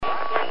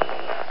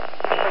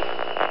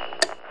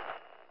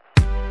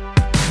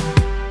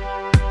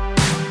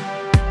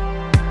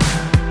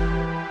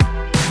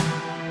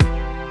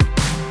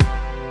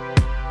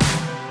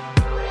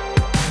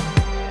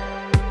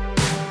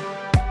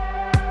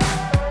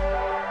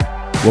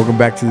Welcome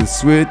back to The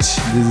Switch.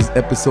 This is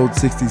episode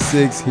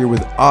 66 here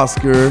with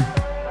Oscar.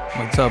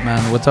 What's up,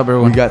 man? What's up,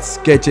 everyone? We got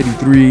Sketch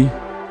 83.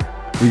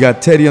 We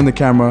got Teddy on the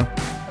camera.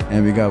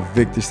 And we got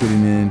Victor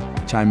sitting in,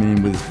 chiming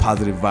in with his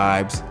positive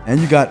vibes. And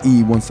you got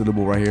E, one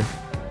syllable right here,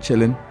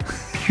 chilling.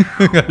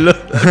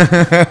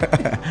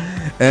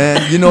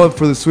 And you know what,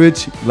 for The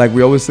Switch, like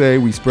we always say,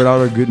 we spread out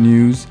our good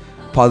news,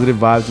 positive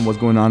vibes and what's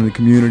going on in the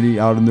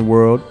community, out in the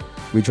world.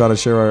 We try to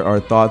share our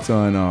thoughts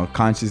on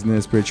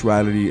consciousness,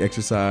 spirituality,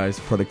 exercise,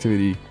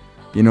 productivity,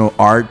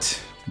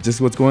 art,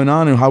 just what's going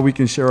on and how we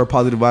can share our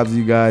positive vibes with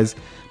you guys.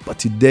 But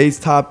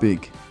today's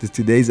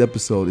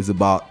episode is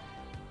about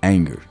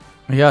anger.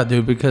 Yeah,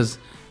 dude, because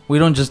we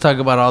don't just talk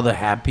about all the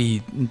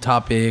happy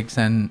topics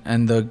and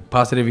the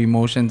positive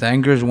emotions.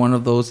 Anger is one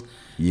of those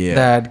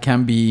that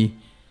can be,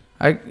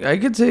 I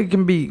could say it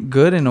can be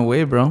good in a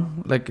way, bro.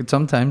 Like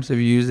sometimes if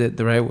you use it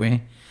the right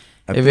way.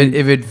 If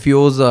it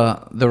fuels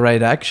the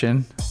right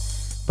action,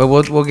 but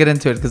we'll get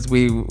into it because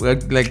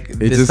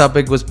this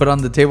topic was put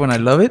on the table and I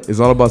love it. It's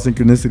all about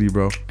synchronicity,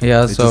 bro.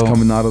 Yeah, it's just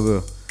coming out of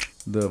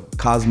the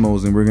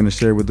cosmos and we're gonna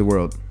share it with the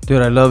world.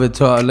 Dude, I love it.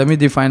 So let me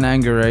define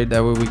anger, right?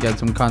 That way we get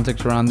some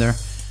context around there.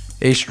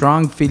 A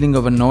strong feeling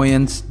of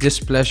annoyance,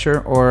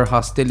 displeasure, or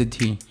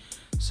hostility.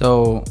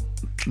 So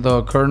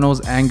the colonel's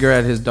anger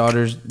at his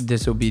daughter's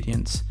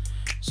disobedience.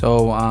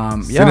 So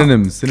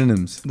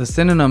Synonyms. The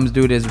synonyms,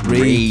 dude, is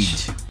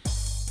rage.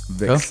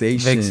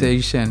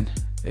 Vexation,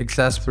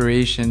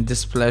 exasperation,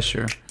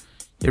 displeasure,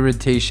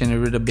 irritation,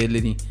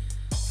 irritability.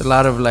 It's a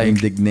lot of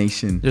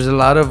indignation. There's a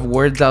lot of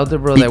words out there,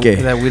 bro,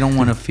 that we don't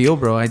want to feel,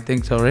 bro. I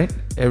think so, right?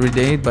 Every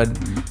day, but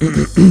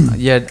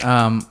yet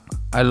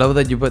I love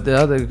that you put that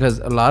out there because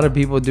a lot of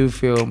people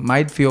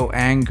might feel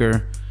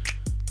anger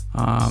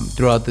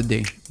throughout the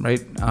day,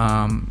 right?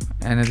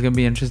 And it's gonna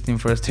be interesting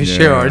for us to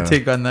share our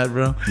take on that,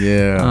 bro.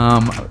 Yeah.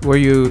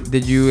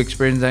 Did you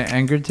experience that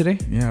anger today?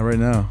 Yeah, right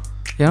now.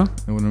 Yeah.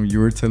 And when you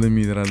were telling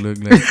me that I look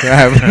like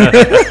crap,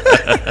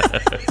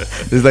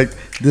 it's like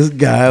this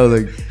guy.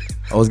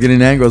 I was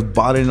getting angry. I was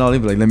bothering all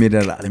in, but let me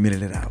let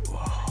it out.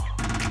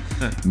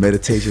 Whoa.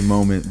 Meditation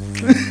moment.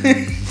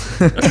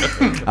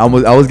 I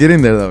was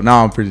getting there though.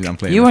 Now I'm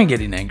playing. You weren't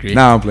getting angry.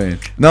 Now I'm playing.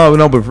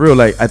 No, but for real,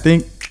 I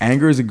think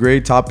anger is a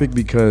great topic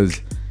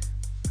because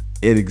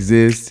it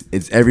exists.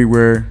 It's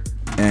everywhere,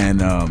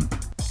 and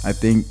I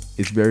think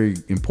it's very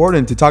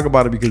important to talk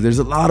about it because there's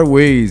a lot of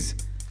ways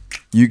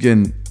you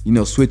can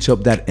switch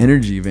up that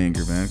energy of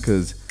anger, man,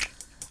 because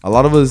a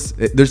lot of us,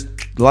 there's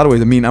a lot of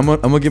ways. I mean, I'm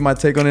gonna give my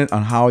take on it,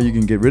 on how you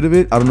can get rid of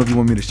it. I don't know if you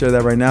want me to share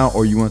that right now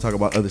or you want to talk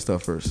about other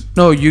stuff first.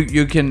 No,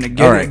 you can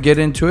get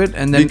into it,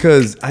 and then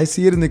because I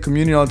see it in the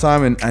community all the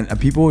time, and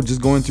people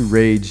just go into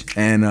rage,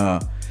 and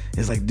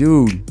it's like,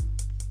 dude,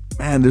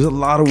 man, there's a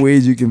lot of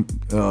ways you can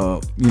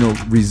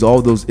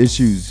resolve those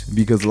issues,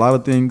 because a lot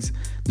of things,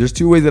 there's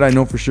two ways that I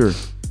know for sure: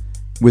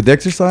 with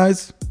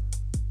exercise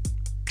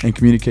and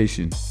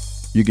communication,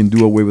 you can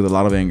do away with a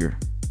lot of anger.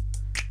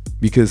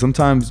 Because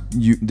sometimes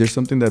there's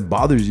something that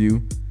bothers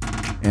you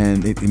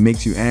and it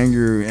makes you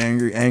angry.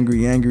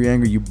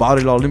 You bottle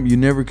it all in. You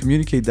never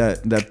communicate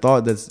that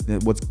thought that's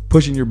what's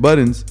pushing your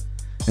buttons,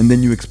 and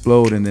then you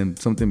explode and then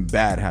something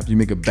bad happens. You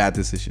make a bad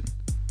decision.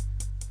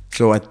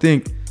 So I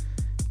think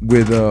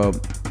with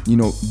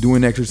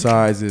doing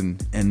exercise and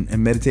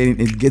meditating,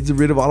 it gets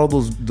rid of all of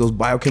those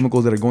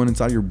biochemicals that are going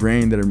inside your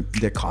brain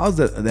that cause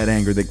that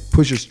anger, that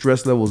push your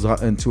stress levels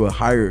into a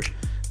higher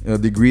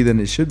degree than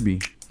it should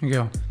be.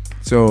 Yeah.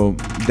 So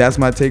that's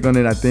my take on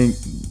it. I think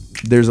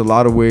there's a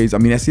lot of ways. I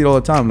mean, I see it all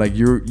the time. Like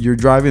you're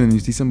driving and you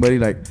see somebody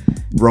like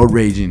road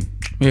raging.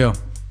 Yeah.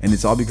 And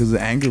it's all because of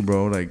anger,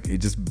 bro. Like it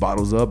just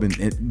bottles up, and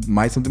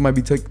something might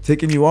be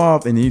taking you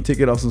off, and then you take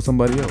it off on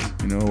somebody else.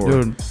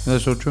 Dude,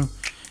 that's so true.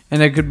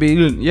 And it could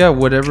be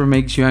whatever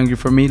makes you angry.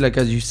 For me, like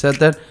as you said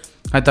that,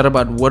 I thought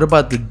about what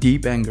about the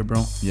deep anger,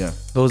 bro? Yeah.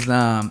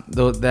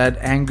 That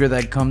anger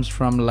that comes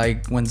from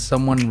like when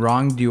someone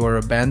wronged you or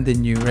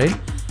abandoned you, right?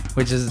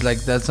 Which is like,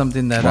 that's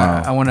something that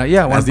I want to,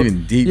 that's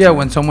even deep. Yeah,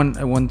 when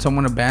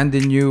someone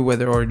abandoned you,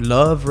 or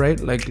love, right?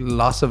 Like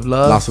loss of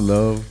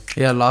love.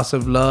 Yeah, loss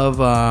of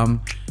love,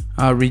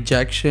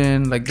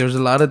 rejection. Like there's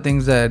a lot of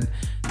things that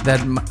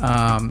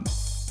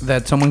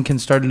someone can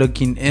start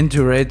looking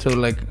into, right? So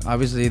like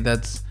obviously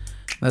that's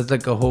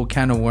like a whole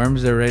can of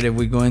worms there, right? If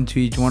we go into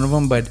each one of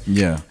them, but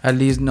at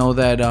least know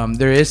that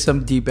there is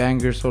some deep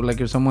anger. So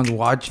like if someone's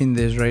watching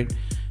this, right,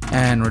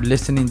 and or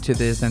listening to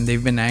this, and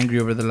they've been angry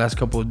over the last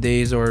couple of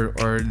days, or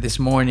this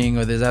morning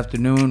or this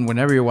afternoon,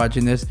 whenever you're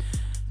watching this,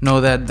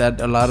 know that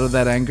a lot of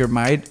that anger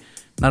might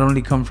not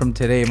only come from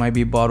today, it might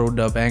be bottled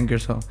up anger.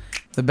 So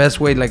the best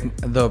way, like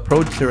the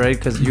approach to, right,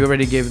 because you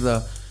already gave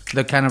the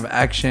kind of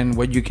action,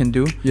 what you can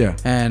do,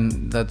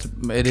 and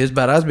it is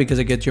badass because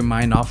it gets your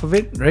mind off of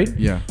it, right?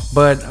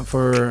 But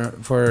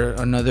for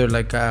another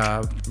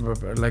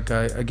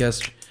I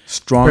guess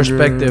stronger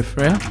perspective,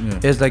 right?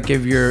 It's like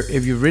if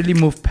you really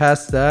move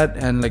past that,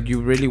 and like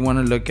you really want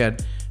to look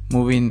at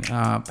moving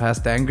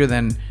past anger,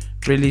 then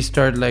really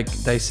start like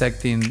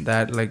dissecting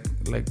that, like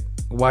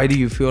why do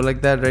you feel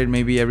like that, right?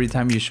 Maybe every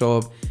time you show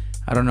up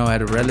I don't know,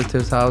 at a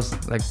relative's house,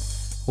 like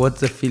what's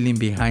the feeling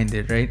behind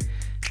it, right?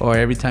 Or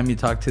every time you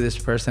talk to this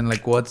person,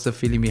 like what's the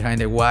feeling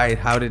behind it? Why?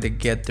 How did it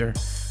get there?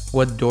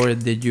 What door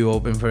did you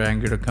open for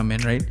anger to come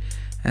in, right?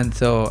 And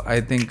so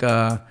I think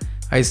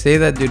I say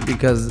that, dude,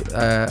 because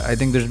I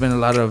think there's been a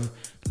lot of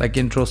like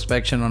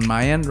introspection on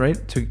my end,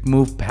 right? To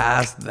move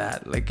past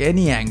that, like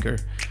any anger,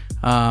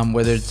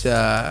 whether it's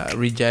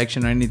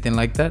rejection or anything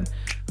like that,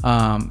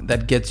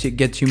 that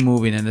gets you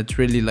moving. And it's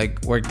really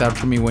like worked out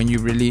for me when you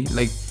really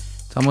like,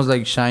 it's almost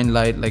like shine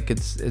light. Like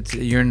it's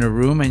you're in a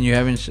room and you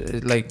haven't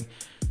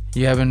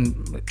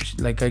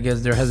I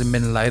guess there hasn't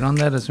been light on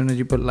that. As soon as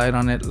you put light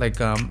on it, like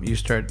you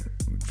start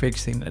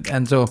fixing it.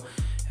 And so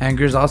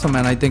anger is awesome,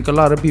 man. I think a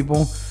lot of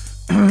people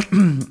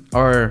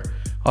are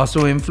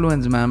also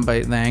influenced, man, by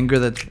the anger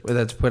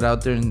that's put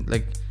out there, and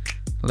like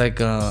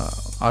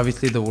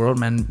obviously the world,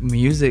 man.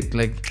 Music,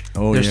 like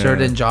there's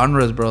certain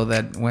genres, bro,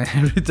 that when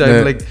every time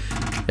they're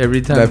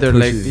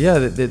like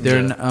they're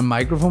in a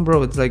microphone,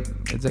 bro, it's like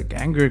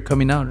anger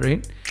coming out,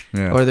 right?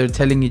 Yeah. Or they're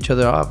telling each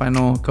other off. I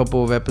know a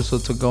couple of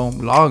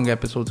long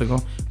episodes ago,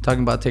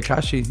 talking about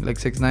Tekashi, like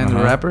 6ix9ine, the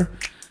rapper.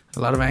 A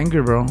lot of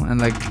anger, bro, and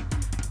like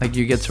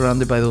you get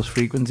surrounded by those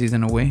frequencies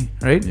in a way,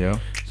 right? Yeah.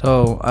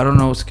 So I don't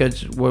know,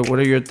 Sketch. What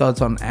are your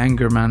thoughts on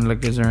anger, man?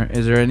 Like, is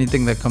there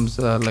anything that comes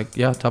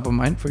top of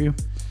mind for you?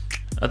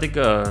 I think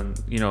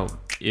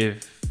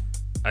if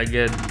I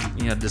get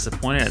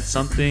disappointed at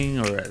something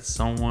or at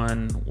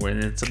someone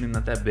when it's something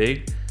not that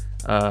big,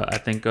 I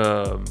think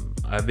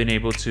I've been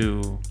able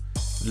to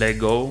let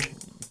go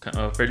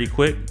fairly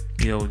quick.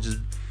 Just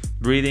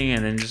breathing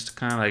and then just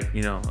kind of like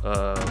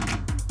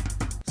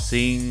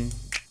seeing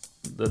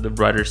the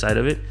brighter side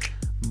of it.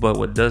 But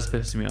what does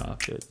piss me off,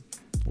 dude?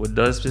 What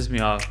does piss me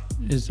off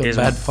is the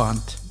bad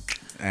font.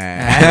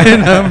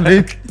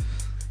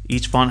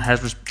 Each font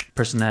has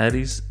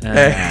personalities. No,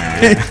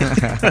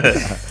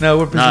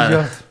 what pisses you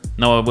off?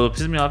 No, what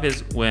pisses me off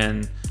is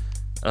when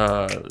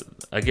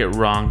I get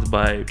wronged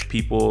by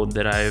people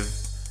that I've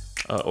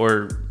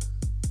or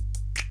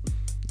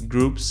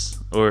groups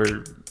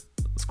or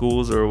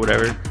schools or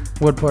whatever.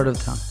 What part of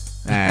town?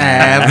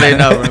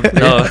 No.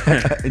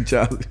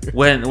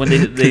 when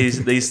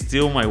they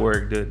steal my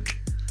work, dude.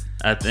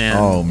 At the end.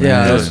 Oh man,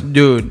 yeah,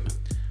 dude.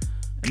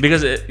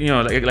 Because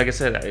like I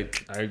said,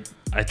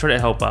 I try to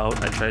help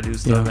out. I try to do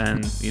stuff,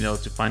 and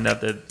to find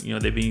out that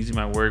they've been using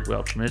my work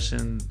without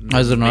permission.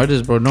 As an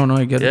artist, bro, no,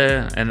 I get it.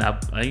 Yeah, and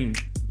I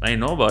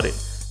didn't know about it.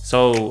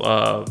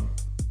 So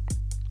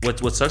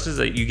what sucks is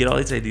that you get all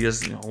these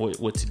ideas,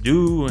 what to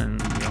do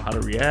and how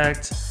to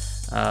react.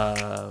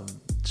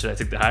 Should I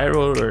take the high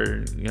road,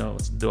 or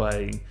do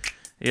I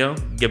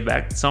get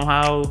back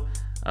somehow?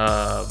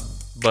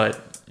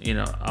 But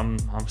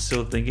I'm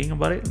still thinking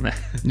about it.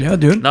 Yeah,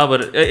 dude. No,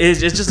 but it's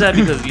just that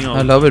because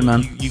I love it,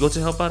 man. You go to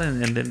help out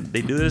and then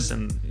they do this,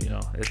 and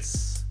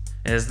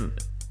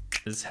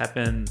it's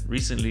happened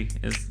recently.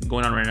 It's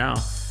going on right now.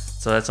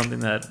 So that's something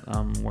that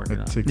I'm working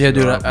on. Yeah,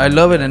 dude, I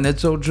love it, and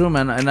it's so true,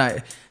 man. And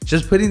I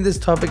just putting this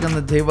topic on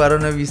the table. I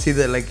don't know if you see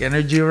the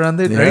energy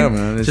around it, right?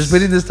 Man, just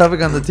putting this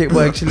topic on the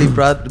table actually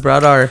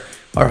brought our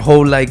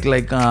whole a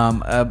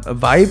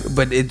vibe,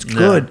 but it's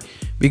good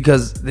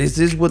because this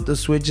is what the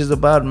Switch is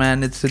about,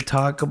 man. It's to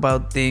talk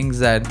about things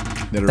that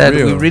we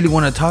really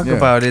want to talk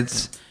about.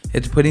 It's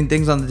putting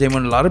things on the table,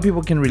 and a lot of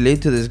people can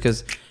relate to this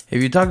because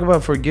if you talk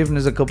about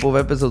forgiveness a couple of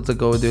episodes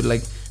ago, dude,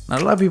 like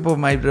not a lot of people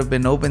might have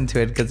been open to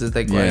it because it's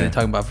like, why are you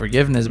talking about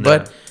forgiveness? Yeah.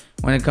 But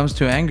when it comes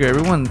to anger,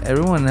 everyone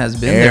has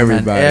been there,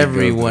 man.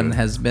 Everyone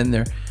has been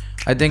there.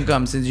 I think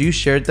since you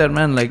shared that,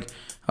 man, like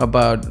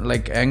about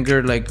like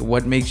anger, like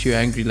what makes you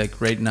angry, like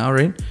right now,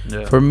 right?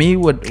 Yeah. For me,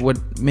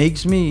 what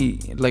makes me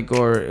like,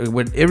 or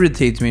what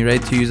irritates me,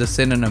 right? To use a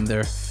synonym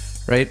there,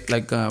 right?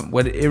 Like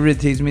what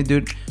irritates me,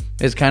 dude,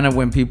 is kind of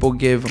when people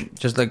give,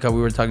 just like how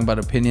we were talking about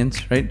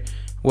opinions, right?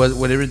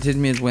 What irritates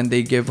me is when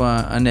they give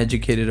an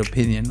uneducated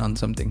opinion on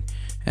something,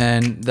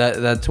 and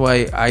that's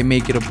why I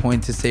make it a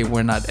point to say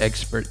we're not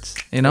experts,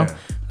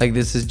 like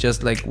this is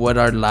just like what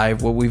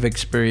we've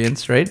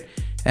experienced, right,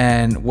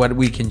 and what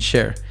we can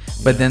share.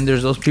 But then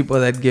there's those people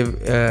that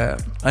give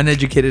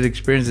uneducated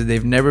experiences,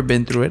 they've never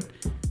been through it,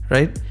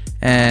 right?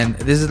 And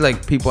this is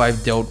like people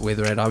I've dealt with,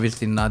 right?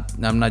 Obviously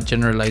I'm not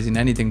generalizing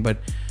anything, but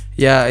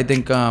yeah, I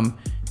think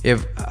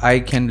if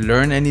I can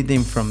learn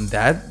anything from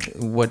that,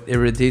 what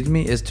irritates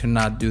me is to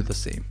not do the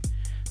same.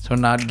 So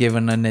not give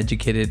an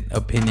uneducated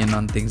opinion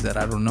on things that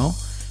I don't know.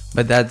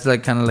 But that's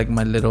like kind of like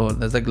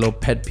that's like a little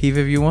pet peeve,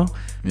 if you will.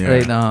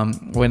 Yeah. Right?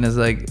 When it's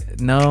like,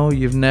 no,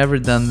 you've never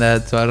done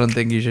that, so I don't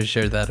think you should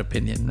share that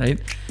opinion, right?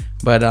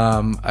 But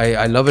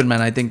I love it, man.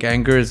 I think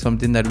anger is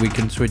something that we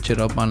can switch it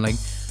up on. Like,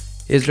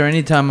 is there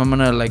any time, I'm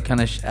gonna like kind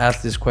of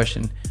ask this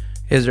question,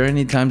 is there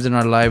any times in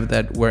our life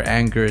where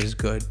anger is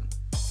good?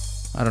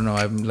 I don't know.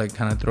 I'm like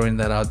kind of throwing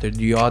that out there.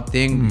 Do y'all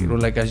think,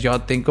 like as y'all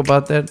think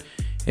about that,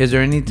 is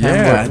there any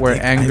time where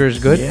anger is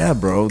good? Yeah,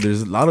 bro.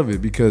 There's a lot of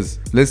it because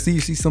let's say you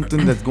see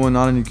something that's going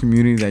on in your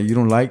community that you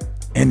don't like,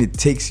 and it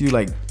takes you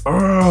like,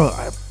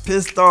 I'm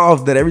pissed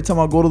off that every time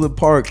I go to the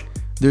park,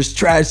 there's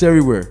trash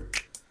everywhere.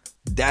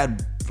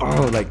 That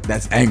oh, like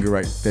that's anger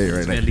right there,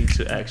 right? Like, lead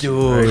to action.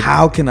 Dude, right?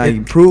 How can I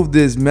improve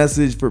this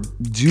message for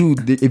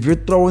dude? If you're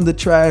throwing the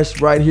trash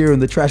right here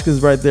and the trash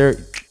is right there,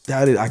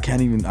 I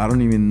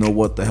don't even know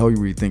what the hell you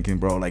were thinking,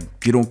 bro. Like,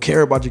 you don't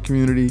care about your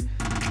community.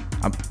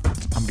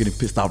 I'm getting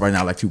pissed off right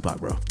now, like Tupac,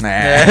 bro.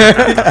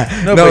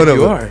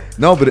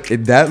 No, but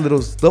that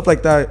little stuff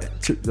like that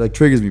like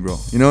triggers me, bro.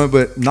 You know,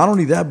 but not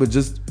only that, but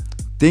just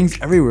things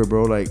everywhere,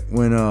 bro. Like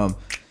when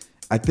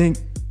I think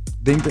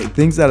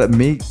things that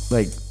make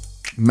like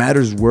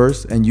matters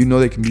worse, and you know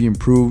they can be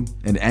improved,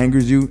 and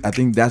angers you. I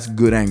think that's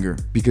good anger,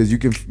 because you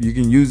can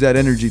use that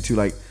energy to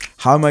like,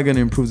 how am I going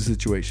to improve the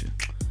situation?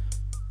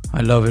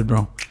 I love it,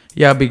 bro.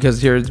 Yeah,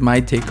 because here's my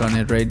take on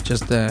it, right?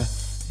 Just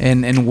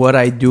and what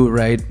I do,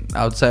 right,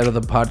 outside of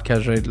the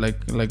podcast, right,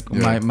 like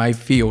my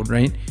field,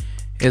 right,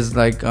 is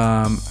like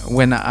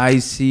when I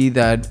see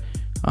that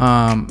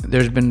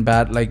there's been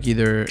bad, like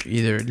either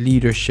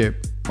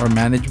leadership or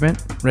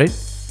management, right,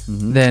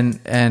 then,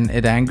 and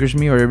it angers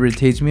me or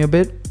irritates me a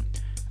bit,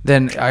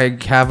 then I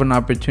have an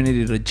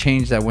opportunity to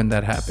change that when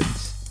that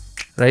happens,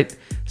 right?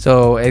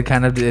 So it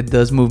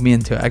does move me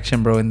into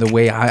action, bro, in the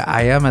way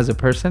I am as a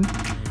person,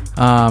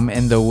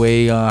 and the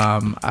way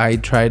I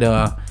try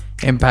to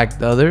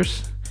impact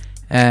others.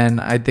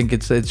 And I think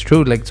it's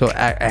true. Like, so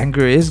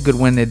anger is good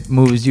when it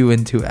moves you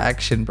into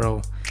action,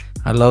 bro.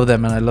 I love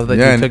that, man. I love that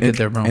you took it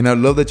there, bro. And I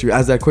love that you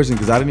asked that question,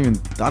 because I didn't even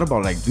thought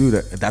about, like, dude,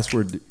 that's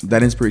where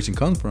that inspiration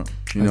comes from.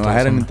 You know, I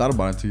hadn't even thought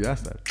about it until you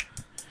asked that.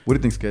 What do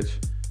you think, Sketch?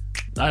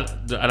 I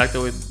like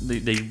the way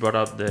that you brought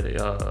up that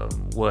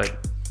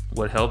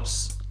what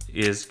helps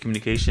is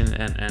communication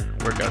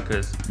and workout,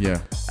 because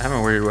I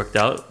haven't really worked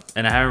out,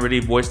 and I haven't really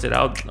voiced it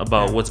out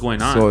about what's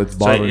going on. So it's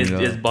bothering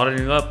it's bothering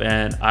you up,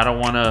 and I don't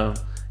want to,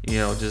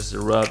 just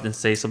erupt and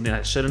say something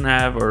I shouldn't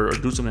have, or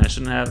do something I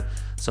shouldn't have.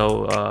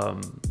 So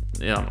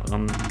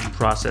I'm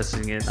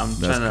processing it. I'm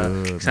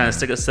trying to kind of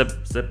take a step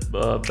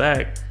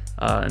back,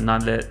 and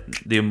not let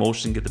the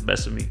emotion get the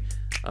best of me.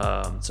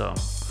 So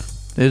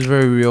it's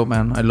very real,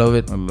 man. I love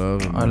it. I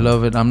love it. I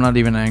love it. I'm not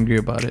even angry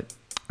about it.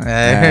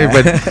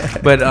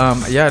 but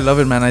yeah, I love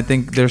it, man. I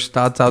think there's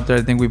thoughts out there.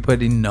 I think we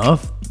put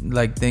enough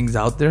like things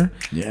out there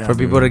for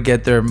people to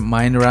get their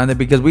mind around it,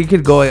 because we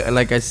could go,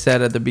 like I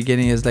said at the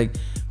beginning, is like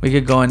we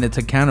could go and it's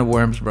a can of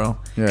worms, bro.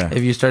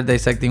 If you start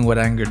dissecting what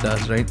anger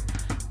does, right?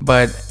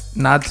 But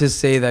not to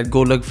say that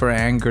go look for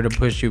anger to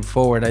push you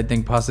forward. I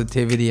think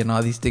positivity and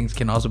all these things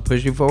can also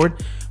push you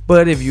forward.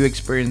 But if you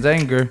experience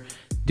anger,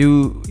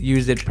 do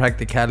use it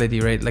practicality,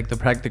 right? Like the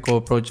practical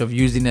approach of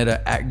using it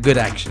a good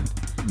action.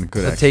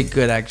 Take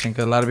good action,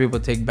 because a lot of people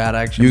take bad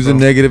action. Use a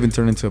negative and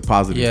turn into a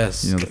positive.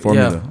 Yes. The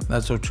formula. Yeah,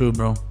 that's so true,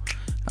 bro.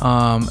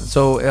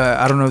 So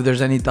I don't know if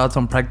there's any thoughts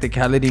on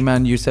practicality,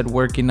 man. You said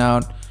working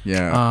out.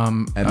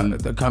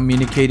 The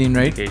communicating,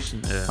 right?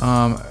 Communication,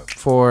 yeah.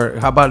 For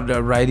how about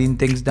writing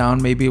things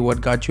down? Maybe what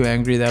got you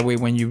angry. That way,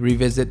 when you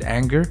revisit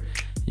anger,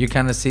 you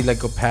kind of see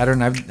like a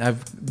pattern.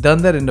 I've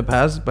done that in the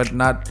past, but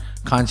not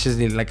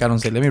consciously. Like I don't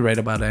say, let me write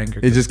about anger.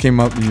 It just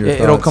came up in your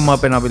thoughts. It'll come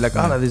up and I'll be like,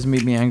 oh, this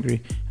made me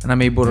angry, and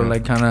I'm able to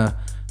like kind of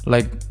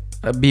like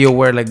be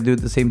aware, like, dude,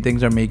 the same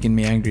things are making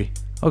me angry.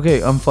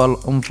 Okay,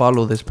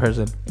 unfollow this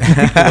person. What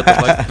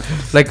the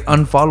fuck? Like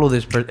unfollow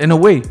this person in a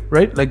way,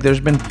 right? Like there's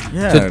been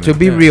to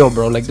be real,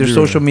 bro. Like there's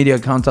social media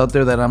accounts out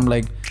there that I'm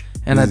like,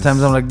 and at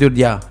times I'm like, dude,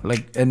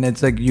 like, and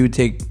it's like you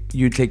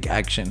take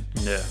action.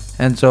 Yeah.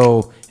 And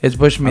so it's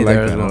pushed me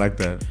there as well. I like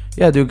that.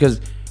 Yeah, dude,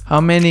 because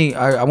how many?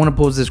 I want to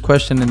pose this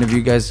question, and if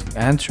you guys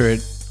answer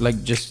it,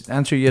 like just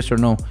answer yes or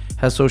no.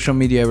 Has social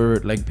media ever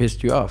like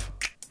pissed you off?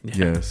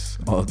 Yes,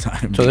 all the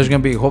time. So there's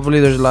gonna be, hopefully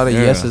there's a lot of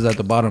yeses at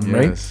the bottom,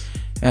 right?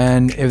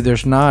 And if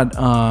there's not,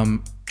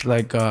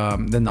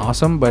 then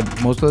awesome.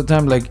 But most of the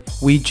time, like,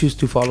 we choose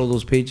to follow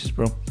those pages,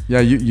 bro. Yeah,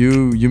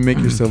 you make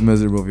yourself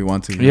miserable if you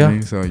want to. You know what I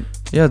mean? So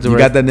you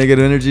got that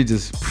negative energy,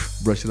 just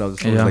brush it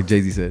out, like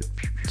Jay-Z said.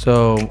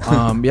 So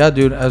yeah,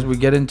 dude. As we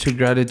get into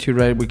gratitude,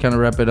 right? We kind of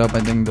wrap it up. I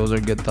think those are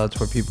good thoughts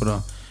for people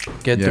to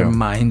get their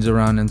minds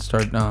around and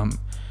start,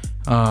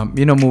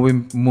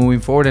 moving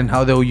forward, and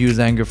how they'll use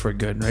anger for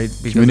good, right?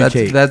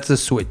 Because that's the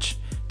switch,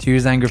 to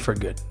use anger for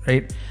good,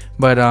 right?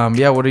 But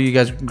what are you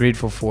guys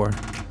grateful for?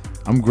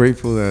 I'm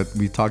grateful that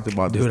we talked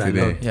about this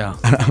today.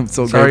 I'm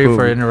so sorry grateful.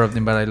 for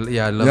interrupting, but I love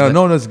it.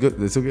 No, that's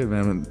good. It's okay,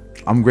 man.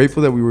 I'm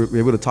grateful that we were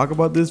able to talk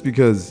about this,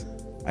 because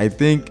I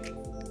think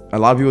a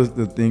lot of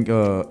people think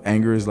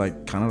anger is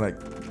like kind of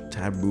like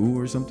taboo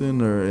or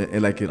something, or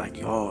like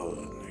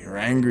yo, you're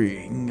angry,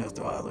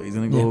 he's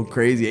gonna go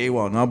crazy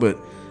AWOL. No, but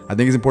I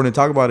think it's important to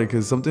talk about it,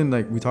 because something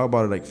like we talk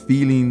about it, like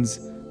feelings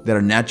that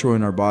are natural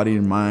in our body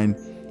and mind,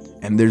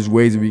 and there's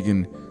ways that we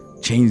can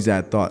change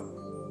that thought,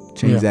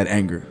 change that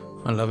anger.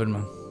 I love it,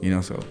 man.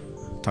 So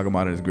talking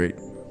about it is great.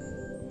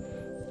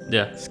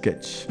 Yeah.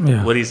 Sketch.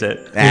 Yeah. What he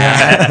said.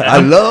 I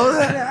love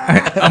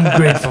that. I'm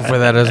grateful for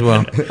that as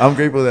well. I'm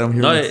grateful that I'm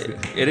here. No,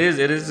 it is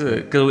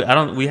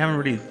because we haven't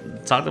really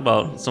talked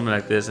about something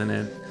like this, and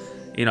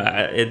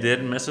it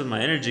did mess with my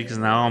energy, because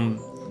now I'm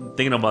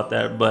thinking about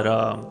that. But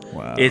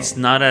it's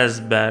not as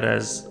bad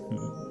as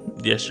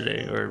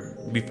yesterday or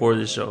before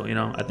this show.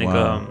 I think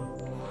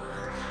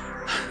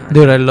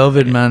Dude, I love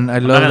it, man. I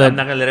love that. I'm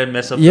not gonna let it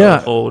mess up the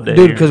whole day.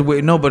 Dude, because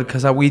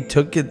we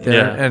took it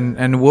there,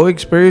 and we'll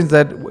experience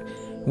that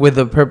with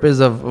the purpose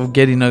of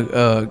getting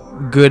a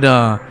good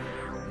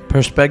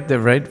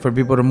perspective, right, for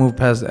people to move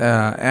past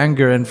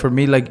anger. And for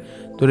me, like,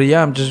 dude,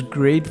 I'm just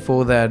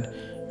grateful that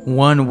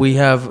one, we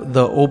have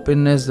the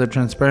openness, the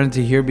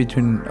transparency here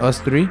between us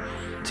three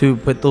to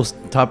put those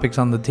topics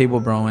on the table,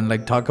 bro, and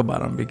like talk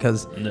about them,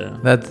 because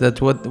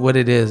that's what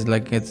it is.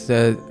 Like, it's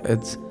a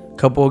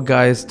couple of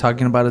guys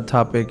talking about a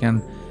topic,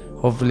 and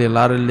hopefully a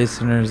lot of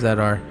listeners that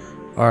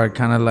are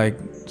kind of like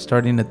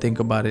starting to think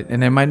about it.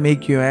 And it might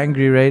make you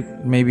angry, right?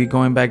 Maybe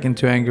going back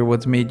into anger,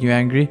 what's made you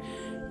angry,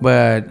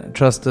 but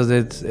trust us,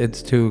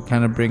 it's to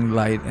kind of bring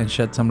light and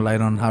shed some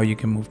light on how you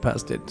can move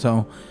past it.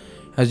 So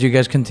as you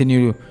guys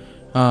continue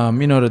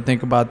to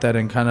think about that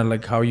and kind of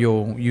like how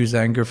you'll use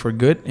anger for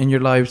good in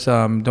your lives,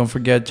 don't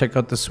forget, check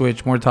out The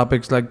Switch. More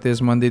topics like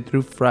this Monday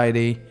through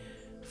Friday,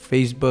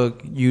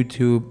 Facebook,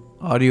 YouTube,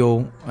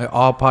 audio,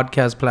 all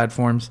podcast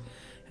platforms.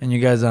 And you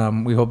guys,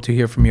 we hope to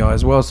hear from you all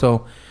as well.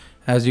 So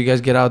as you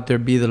guys get out there,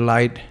 be the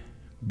light,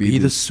 be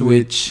the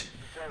switch,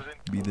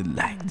 be the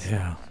light,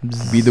 yeah,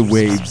 be the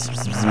waves.